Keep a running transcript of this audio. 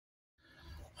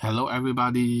Hello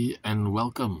everybody and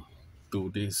welcome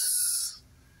to this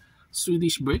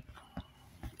Swedish break.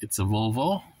 It's a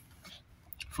Volvo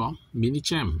from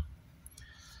Minichamps.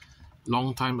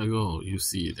 Long time ago, you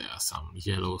see there are some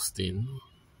yellow stain.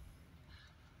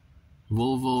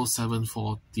 Volvo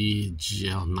 740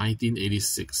 GL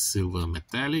 1986 silver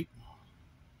metallic.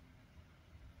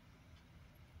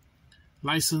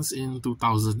 Licensed in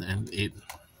 2008.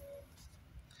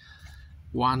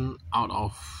 One out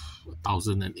of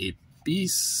 1008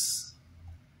 piece.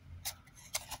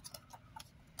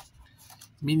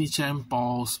 Minichamps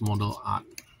Paul's model art.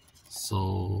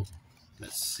 So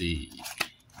let's see.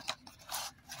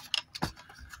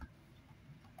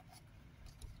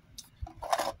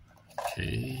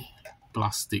 Okay,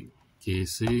 plastic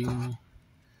casing,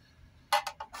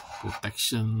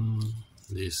 protection,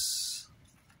 this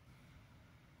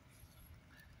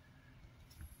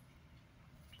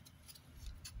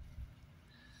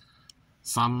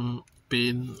some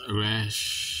paint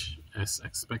rash as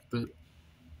expected,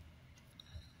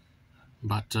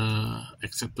 but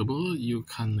acceptable. You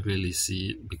can't really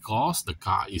see it because the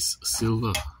car is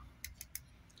silver.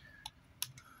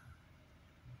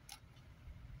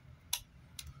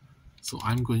 So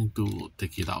I'm going to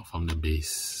take it out from the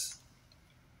base.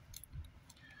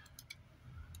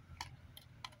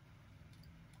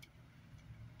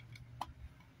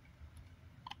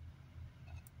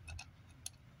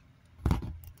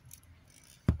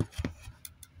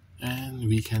 And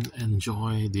we can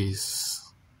enjoy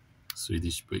this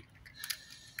Swedish brick.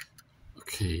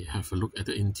 Okay, have a look at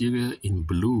the interior in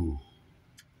blue.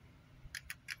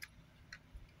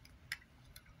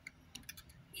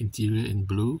 Interior in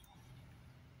blue.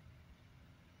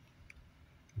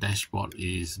 Dashboard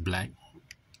is black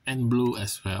and blue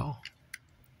as well.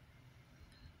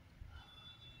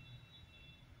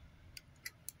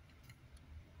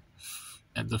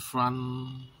 At the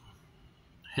front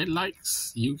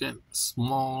headlights, you get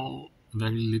small,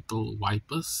 very little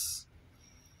wipers,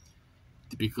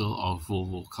 typical of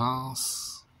Volvo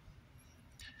cars.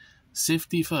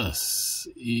 Safety first.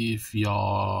 If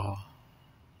your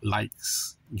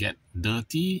lights get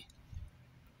dirty,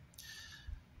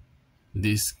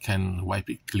 this can wipe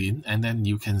it clean and then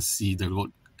you can see the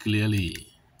road clearly.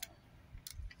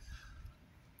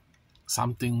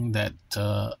 Something that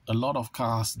a lot of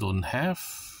cars don't have,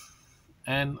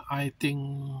 and I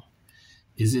think,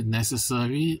 is it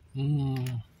necessary?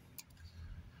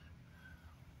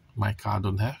 My car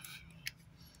don't have.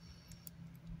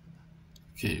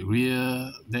 Okay,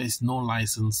 rear, there is no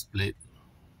license plate.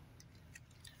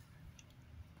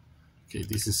 Okay,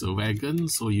 this is a wagon,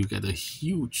 so you get a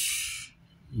huge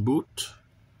boot.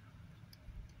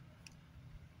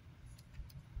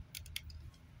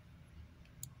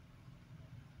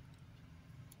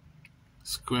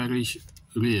 Squarish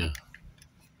rear.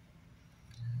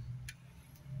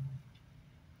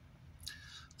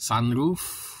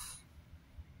 Sunroof.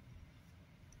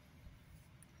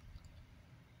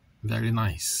 Very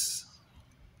nice.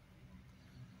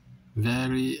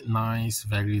 Very nice,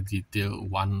 very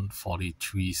detailed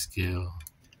 1/43 scale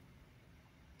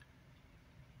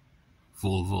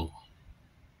Volvo.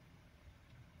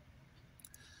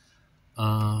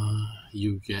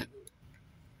 You get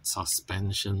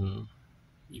suspension.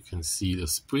 You can see the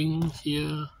spring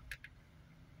here,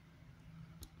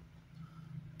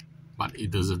 but it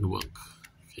doesn't work.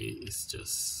 Okay, it's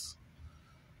just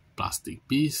plastic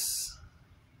piece.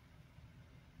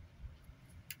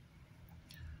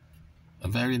 A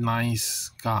very nice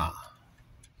car.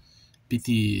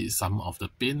 Pity some of the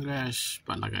paint rash,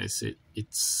 but like I said,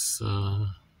 it's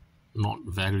not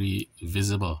very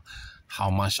visible. How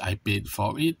much I paid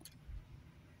for it?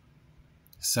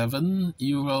 €7,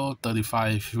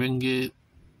 35 ringgit,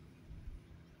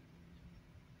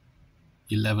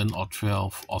 11 or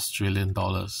 12 Australian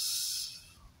dollars.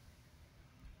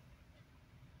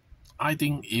 I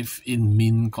think if in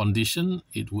mint condition,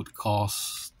 it would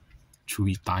cost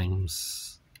 3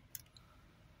 times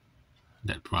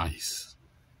that price.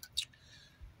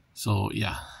 So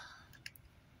yeah,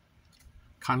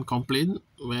 can't complain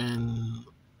when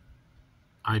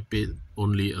I paid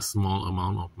only a small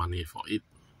amount of money for it.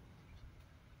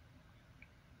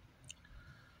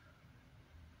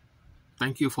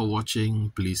 Thank you for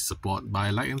watching. Please support by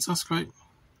like and subscribe.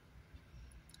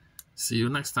 See you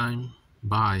next time.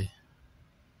 Bye.